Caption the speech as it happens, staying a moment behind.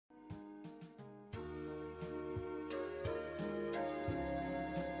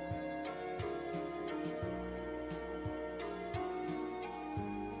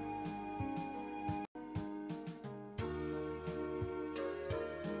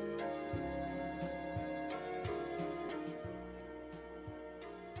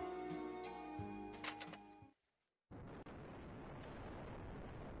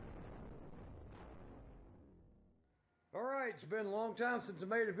right, it's been a long time since I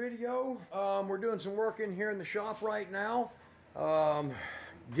made a video. We're doing some work in here in the shop right now,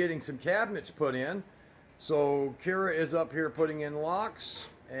 getting some cabinets put in. So Kira is up here putting in locks,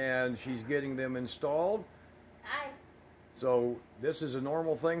 and she's getting them installed. Hi. So this is a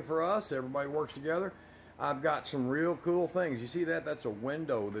normal thing for us. Everybody works together. I've got some real cool things. You see that? That's a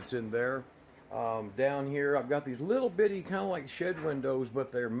window that's in there. Down here, I've got these little bitty kind of like shed windows,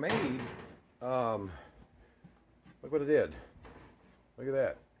 but they're made. Look what it did. Look at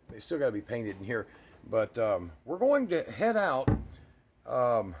that. They still got to be painted in here. But we're going to head out.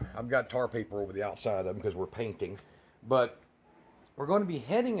 I've got tar paper over the outside of them because we're painting. But we're going to be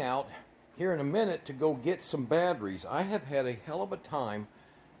heading out here in a minute to go get some batteries. I have had a hell of a time,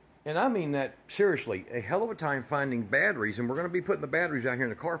 and I mean that seriously, a hell of a time finding batteries. And we're going to be putting the batteries out here in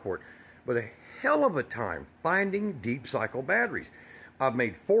the carport. But a hell of a time finding deep cycle batteries. I've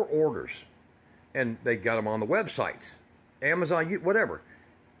made 4 orders. And they got them on the websites, Amazon, whatever.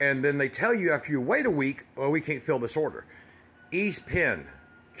 And then they tell you after you wait a week, well, we can't fill this order. East Penn,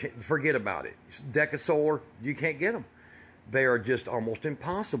 forget about it. Deca Solar, you can't get them. They are just almost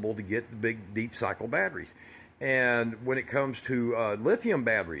impossible to get the big deep cycle batteries. And when it comes to lithium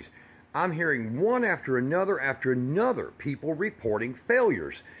batteries, I'm hearing one after another people reporting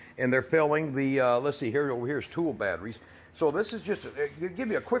failures. And they're failing the, let's see, here's tool batteries. So this is just, give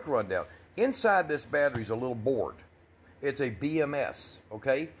me a quick rundown. Inside this battery is a little board. It's a BMS,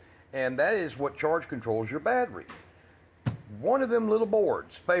 okay? And that is what charge controls your battery. One of them little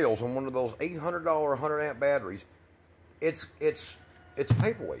boards fails on one of those $800 100 amp batteries. It's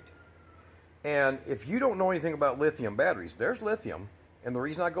paperweight. And if you don't know anything about lithium batteries, there's lithium. And the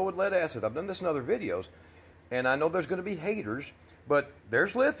reason I go with lead acid, I've done this in other videos, and I know there's going to be haters, but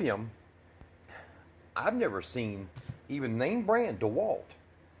there's lithium. I've never seen even name brand DeWalt.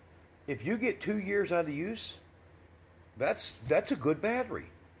 If you get 2 years out of use, that's a good battery.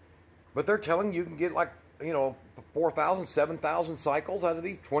 But they're telling you can get like, 4,000, 7,000 cycles out of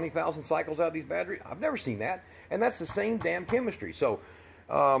these, 20,000 cycles out of these batteries. I've never seen that. And that's the same damn chemistry. So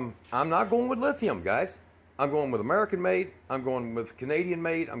I'm not going with lithium, guys. I'm going with American made. I'm going with Canadian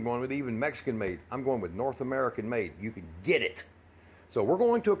made. I'm going with even Mexican made. I'm going with North American made. You can get it. So we're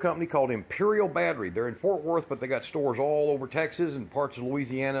going to a company called Imperial Battery. They're in Fort Worth, but they got stores all over Texas and parts of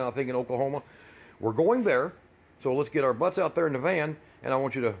Louisiana, I think in Oklahoma. We're going there. So let's get our butts out there in the van, and I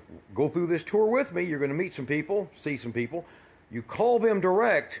want you to go through this tour with me. You're going to meet some people, see some people. You call them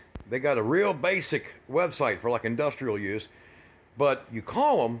direct. They got a real basic website for like industrial use. But you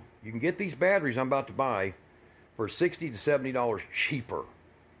call them, you can get these batteries I'm about to buy for $60 to $70 cheaper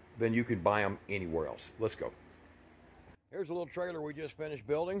than you can buy them anywhere else. Let's go. Here's a little trailer we just finished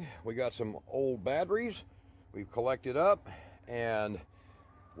building. We got some old batteries we've collected up, and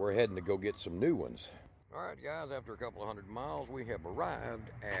we're heading to go get some new ones. All right, guys, after a couple of 100 miles, we have arrived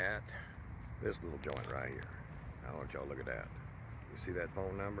at this little joint right here. I want y'all to look at that. You see that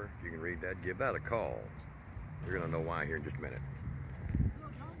phone number? You can read that. Give that a call. You're going to know why here in just a minute.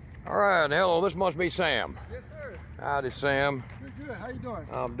 All right, hello, this must be Sam. Yes, sir. Howdy, Sam. Good, good. How you doing?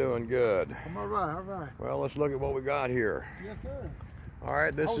 I'm doing good. I'm all right, all right. Well, let's look at what we got here. Yes, sir. All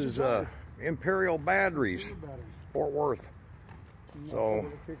right, this is Imperial Batteries, Fort Worth.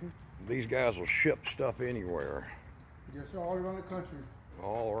 So these guys will ship stuff anywhere. Yes, sir, all around the country.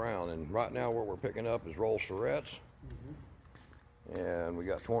 All around, and right now what we're picking up is roll Surrettes. And we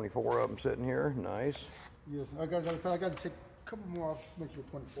got 24 of them sitting here. Nice. Yes, I got to take a couple more off to make sure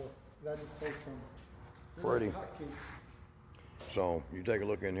 24. That is so some pretty. Hotcakes. So you take a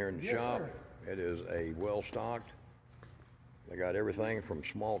look in here in the shop. Sir. It is a well stocked. They got everything from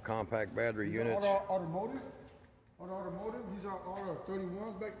small compact battery units. All automotive. These are all our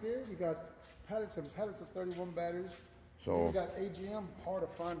 31s back there. We got pallets and pallets of 31 batteries. So we got AGM, hard to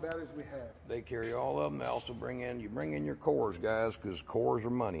find batteries we have. They carry all of them. They also bring in your cores, guys, because cores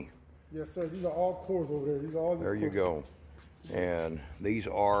are money. Yes, sir. These are all cores over there. These are all. There you go. And these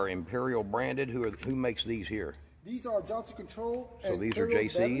are Imperial branded. Who makes these here? These are Joxn Control. So these are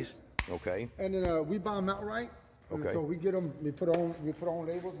JCs. Batteries. Okay. And then we buy them outright. Okay. So we get them. We put on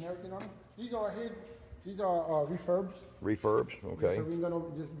labels and everything on them. These are refurbs. Refurbs. Okay. So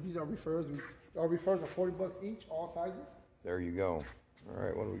these are refurbs. Our refurbs are $40 each, all sizes. There you go. All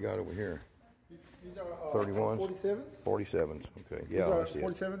right. What do we got over here? These are 31s. 47s. 47s. Okay. Yeah. These are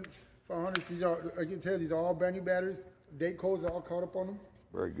 47 500s. These are, I can tell you, these are all brand new batteries. Date codes are all caught up on them.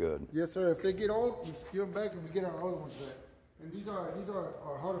 Very good. Yes, sir. If they get old, we give them back and we get our other ones back. And these are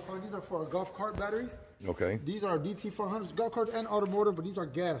hard to find. These are for our golf cart batteries. Okay. These are DT400s, golf carts and automotive, but these are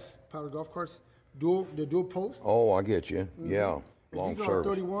gas powered golf carts. The dual post. Oh, I get you. Yeah. Long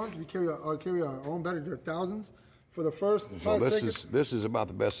service. These are 31s. We carry our own battery. They're thousands. For the first So 5 seconds. this is about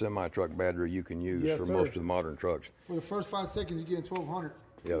the best semi-truck battery you can use for most of the modern trucks. For the first 5 seconds, you're getting 1200.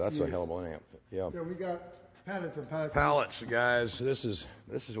 Yeah, that's a hell of an amp. Yeah. Yeah, we got pallets and pallets. Pallets, guys. This is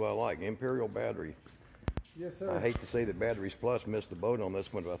what I like. Imperial battery. Yes, sir. I hate to say that Batteries Plus missed the boat on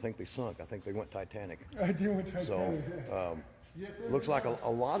this one, but I think they sunk. I think they went Titanic. I did with Titanic. So, yes, sir. looks like a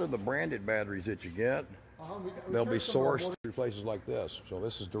lot of the branded batteries that you get, we they'll be carry some of our sourced through places like this. So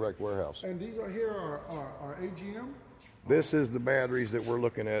this is direct warehouse. And these right here are AGM. This is the batteries that we're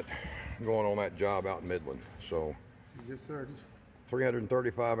looking at going on that job out in Midland. So Yes, sir.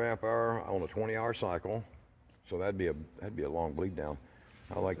 335 amp hour on a 20-hour cycle. So that'd be a long bleed down.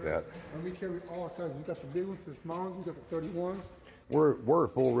 I like that. And we carry all sizes. We got the big ones, the small ones, we got the 31s. Where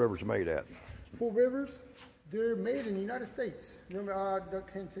Full River's made at? Full Rivers, they're made in the United States. Remember, I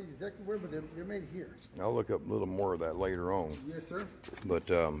can't tell you exactly where, but they're made here. I'll look up a little more of that later on. Yes, sir. But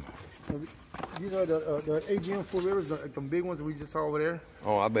These are the AGM Full Rivers, the big ones that we just saw over there.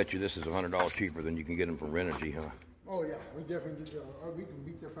 oh, I bet you this is $100 cheaper than you can get them from Renogy, huh? Oh yeah, we definitely get we can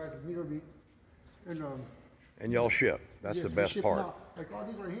beat their prices, meter beat. And y'all ship. That's yes, the we best ship them part. out. Like all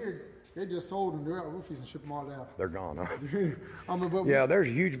these right here, they just sold and they're out roofies and ship them all out. They're gone, huh? But Yeah, there's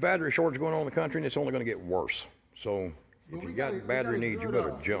a huge battery shortage going on in the country, and it's only going to get worse. So if you got battery needs, you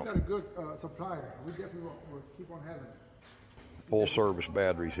better jump. We got a good supplier. We definitely will keep on having it. Full service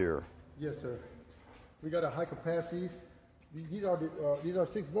batteries here. Yes, sir. We got a high capacity. These are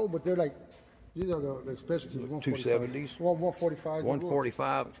 6 volt, but they're like these are the specialties. 270s. 145.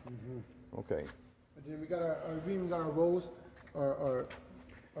 145. Okay. And then we got our Rose, our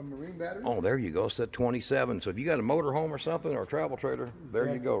marine battery. Oh, there you go. It's that 27. So if you got a motorhome or something or a travel trailer,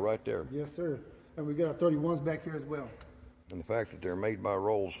 there you go, right there. Yes, sir. And we got our 31s back here as well. And the fact that they're made by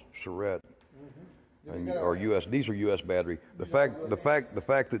Rolls Surrette. And, got or U.S. These are U.S. battery. The fact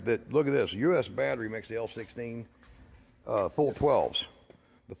that look at this. U.S. battery makes the L16 full 12s.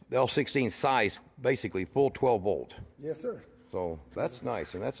 The L16 size basically full 12 volt. Yes, sir. So that's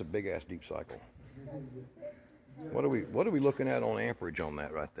nice, and that's a big ass deep cycle. What are we looking at on amperage on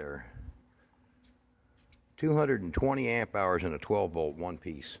that right there? 220 amp hours in a 12 volt one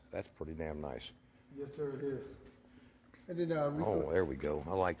piece. That's pretty damn nice. Yes, sir. It is. And then there we go.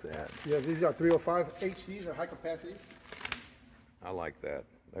 I like that. Yeah, these are 305 HCs, are high capacities. I like that.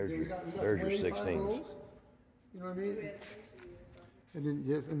 There's We your got there's your 85 16s. rolls. You know what I mean? And then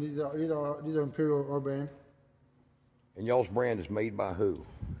yes, and these are Imperial or band. And y'all's brand is made by who?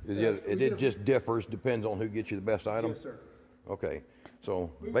 It just differs, depends on who gets you the best item? Yes, sir. Okay. So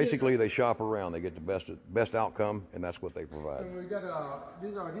basically they shop around, they get the best outcome, and that's what they provide. And we got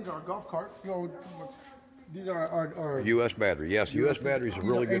these are golf carts. You know, these are our U.S. battery, yes. U.S. battery is a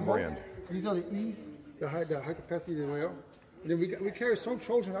really good brand. These are the E's, the high capacity as well. And then we carry some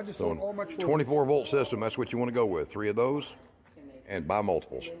Trojans. I just So sold all my Trojans. 24 volt system, that's what you want to go with. 3 of those, and buy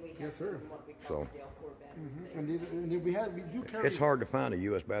multiples. Yes, sir. So And we do carry. it's hard to find a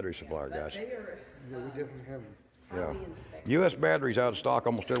U.S. battery supplier, guys. Yeah, we definitely have them. Yeah. U.S. batteries out of stock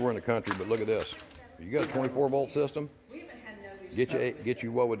almost everywhere in the country, but look at this. You got a 24 volt system, get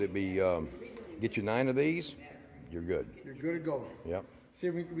you what would it be? Get you 9 of these, you're good. You're good to go. Yep. See,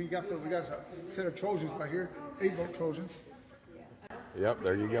 we got a set of Trojans right here, 8 volt Trojans. Yep,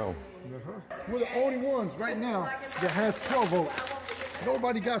 there you go. We're the only ones right now that has 12 volts.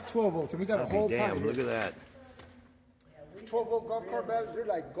 Nobody got 12 volts, and we got a whole Damn, package. look at that. 12 volt golf cart batteries, they're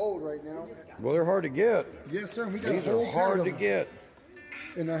like gold right now. Well, they're hard to get. Yes, sir. We got These a whole are hard pack to of them. get.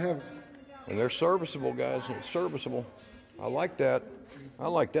 And I have. And they're serviceable, guys. It's serviceable. I like that. I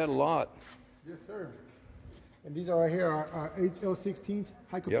like that a lot. Yes, sir. And these are right here our HL16s,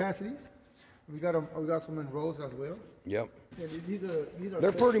 high capacities. We got some in rows as well. Yep. And these are.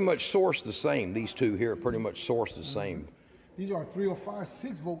 They're pretty much sourced the same. These two here are pretty much sourced the same. These are 305,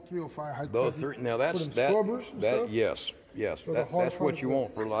 6 volt 305 high Those capacity. three. Now that's for them that. scrubbers and That stuff. yes. For the hard That's what you front-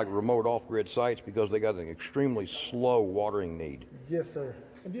 want for like remote off-grid sites because they got an extremely slow watering need. Yes, sir.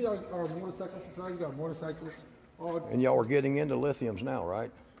 And these are our motorcycle supplies. We got motorcycles. And y'all are getting into lithiums now, right?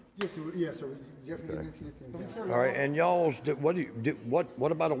 Yes, sir. Yes, sir. We definitely get into it. All right. And y'all's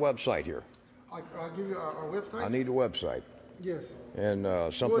what about a website here? I'll give you our website. I need a website. Yes. And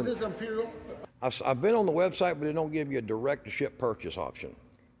What something. is this, Imperial? I've been on the website, but they don't give you a direct-to-ship purchase option.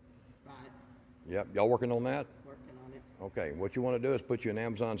 Right, Yep. Y'all working on that? working on it. Okay. What you want to do is put you an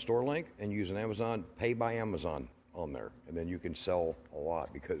Amazon store link and use an Amazon Pay by Amazon on there, and then you can sell a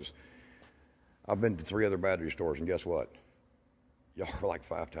lot because I've been to 3 other battery stores, and guess what? Y'all are like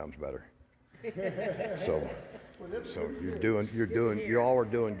 5 times better. So you all are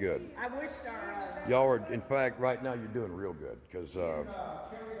doing good. I wished our Y'all are, in fact, right now you're doing real good because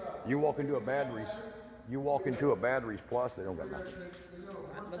you walk into a batteries You walk into a Batteries Plus, they don't got nothing.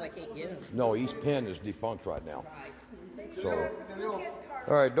 But I can't get them. No, East Penn is defunct right now. Right. So,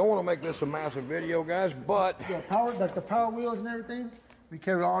 all right, don't want to make this a massive video, guys, but Yeah, power, like the power wheels and everything. We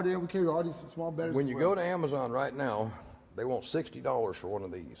carry all these small batteries. when you go to Amazon right now, they want $60 for one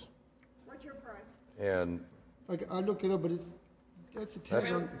of these. What's your price? And Like I look it up, but it's a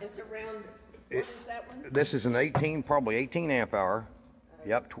 10. It's around, what is that one? this is an 18, probably 18 amp hour.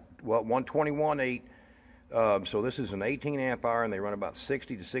 Yep, well, 121.8. So this is an 18 amp hour, and they run about $60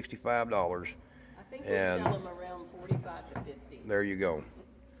 to $65. I think we sell them around 45 to 50. There you go.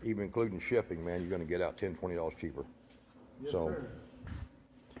 Even including shipping, man, you're going to get out $10, $20 cheaper. Yes, So, sir.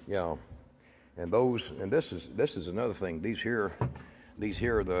 yeah, and this is another thing. These here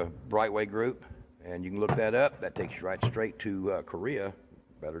are the Brightway group, and you can look that up. That takes you right straight to Korea,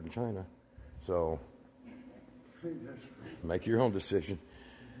 better than China. So, make your own decision.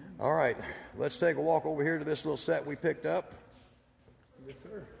 All right, let's take a walk over here to this little set we picked up. Yes,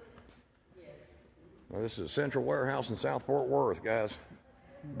 sir. Now, this is a central warehouse in South Fort Worth, guys,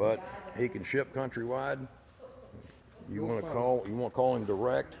 but he can ship countrywide. You want to call him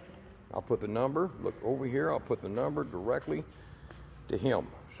direct. I'll put the number. Look over here. I'll put the number directly to him,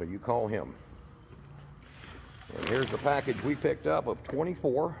 so you call him. And here's the package we picked up of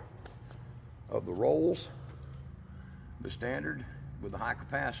 24 of the rolls, the standard with the high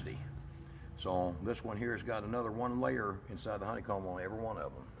capacity. So this one here has got another one layer inside the honeycomb on every one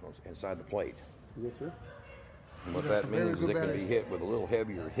of them, inside the plate. Yes, sir. And what These are that some very means is good it can be batteries. hit with a little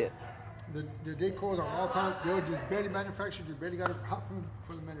heavier hit. The decors are all kind of, they were just barely manufactured, just barely got it hot from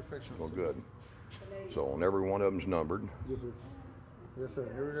the manufacturer. So good. So and every one of them's numbered. Yes, sir. Yes, sir.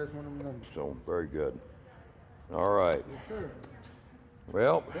 Every last one of them numbers. So very good. All right. Yes, sir.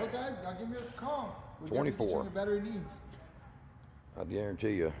 Well, Well, guys, now give me a call. We'll 24. Get you the battery needs. I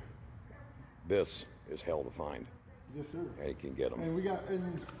guarantee you, this is hell to find. Yes, sir. And you can get them. And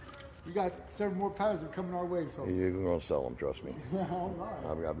we got several more patterns that are coming our way. So. You're going to sell them, trust me. All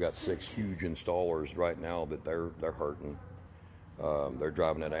right. I've got 6 huge installers right now that they're hurting. They're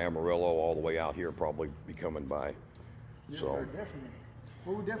driving at Amarillo all the way out here, probably be coming by. Yes, So, sir. Definitely.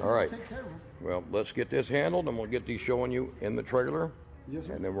 Well, we definitely all right. take care of them. Well, let's get this handled, and we'll get these showing you in the trailer. Yes,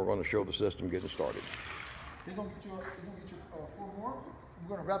 sir. And then we're going to show the system getting started. He's gonna get you 4 more.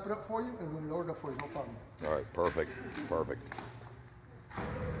 We're gonna wrap it up for you, and we're gonna load it up for you. No problem. All right, perfect, perfect.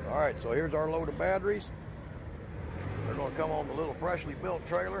 All right, so here's our load of batteries. They're going to come on the little freshly built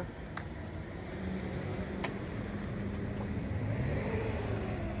trailer.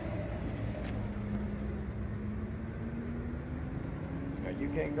 Now you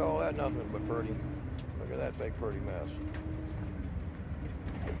can't call that nothing but pretty. Look at that big pretty mess.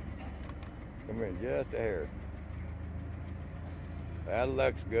 Come in just a hair. That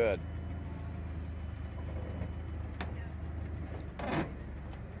looks good.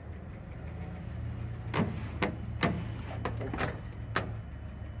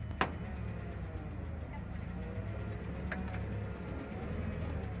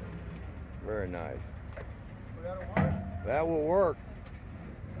 Very nice. That will work.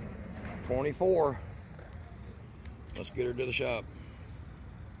 24. Let's get her to the shop.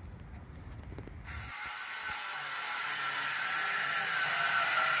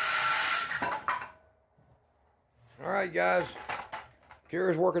 All right, guys.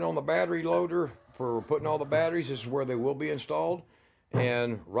 Kira's working on the battery loader for putting all the batteries. This is where they will be installed.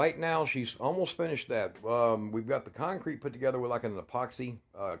 And right now, she's almost finished that. We've got the concrete put together with like an epoxy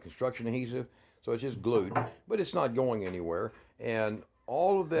construction adhesive. So it's just glued, but it's not going anywhere. And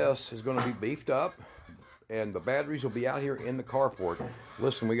all of this is going to be beefed up, and the batteries will be out here in the carport.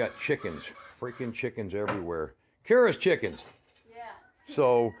 Listen, we got chickens, freaking chickens everywhere. Kira's chickens. Yeah.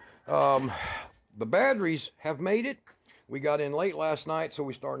 So the batteries have made it. We got in late last night, so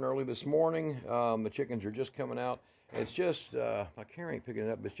we started early this morning. The chickens are just coming out. It's just, my camera ain't picking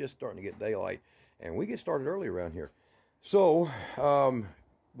it up, but it's just starting to get daylight. And we get started early around here. So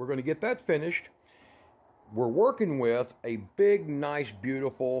we're going to get that finished. We're working with a big, nice,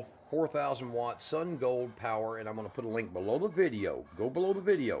 beautiful 4,000 watt Sun Gold power, and I'm going to put a link below the video. Go below the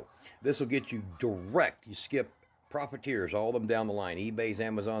video. This will get you direct. You skip profiteers, all of them down the line. eBay's,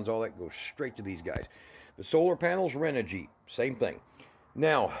 Amazon's, all that goes straight to these guys. The solar panels, Renogy, same thing.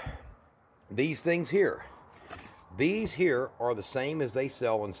 Now, these things here. These here are the same as they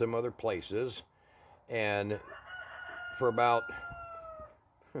sell in some other places, and for about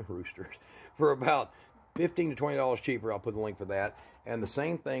roosters, for about $15 to $20 cheaper. I'll put the link for that. And the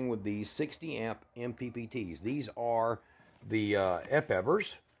same thing with these 60 amp MPPTs. These are the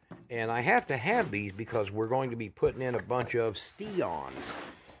FEVers, and I have to have these because we're going to be putting in a bunch of Steons.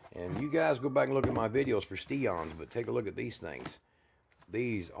 And you guys go back and look at my videos for Steons, but take a look at these things.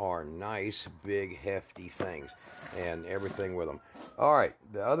 These are nice, big, hefty things, and everything with them. All right,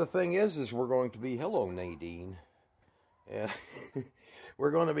 the other thing is we're going to be, hello Nadine, and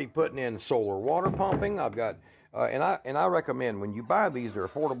we're going to be putting in solar water pumping. I've got, and I recommend when you buy these, they're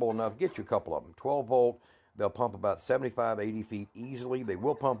affordable enough. Get you a couple of them. 12 volt. They'll pump about 75, 80 feet easily. They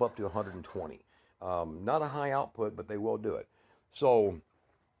will pump up to 120. Not a high output, but they will do it. So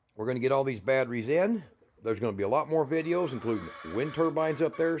we're going to get all these batteries in. There's going to be a lot more videos, including wind turbines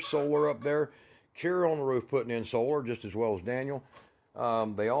up there, solar up there, Kira on the roof putting in solar, just as well as Daniel.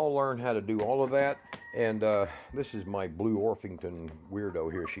 They all learn how to do all of that. And this is my blue Orpington weirdo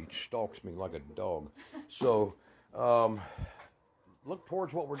here. She stalks me like a dog. So look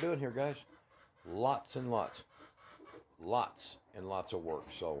towards what we're doing here, guys. Lots and lots. Lots and lots of work.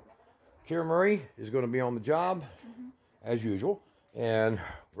 So Kira Murray is going to be on the job, as usual. And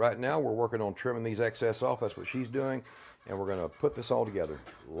right now we're working on trimming these excess off. That's what she's doing. And we're going to put this all together.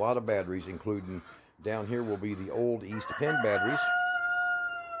 A lot of batteries, including down here will be the old East Penn batteries.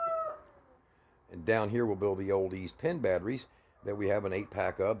 And down here we'll build the old East Penn batteries that we have an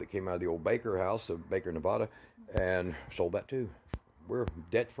 8-pack of that came out of the old Baker house of Baker, Nevada. And sold that too. We're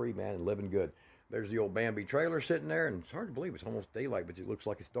debt-free, man, and living good. There's the old Bambi trailer sitting there, and it's hard to believe it's almost daylight, but it looks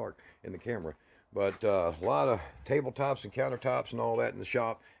like it's dark in the camera. But a lot of tabletops and countertops and all that in the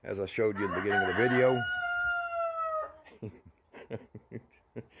shop, as I showed you in the beginning of the video.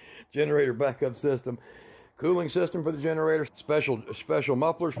 Generator backup system, cooling system for the generator, special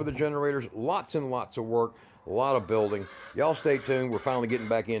mufflers for the generators, lots and lots of work, a lot of building. Y'all stay tuned. We're finally getting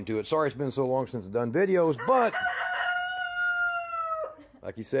back into it. Sorry it's been so long since I've done videos, but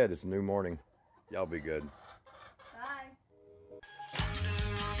like he said, it's a new morning. Y'all be good.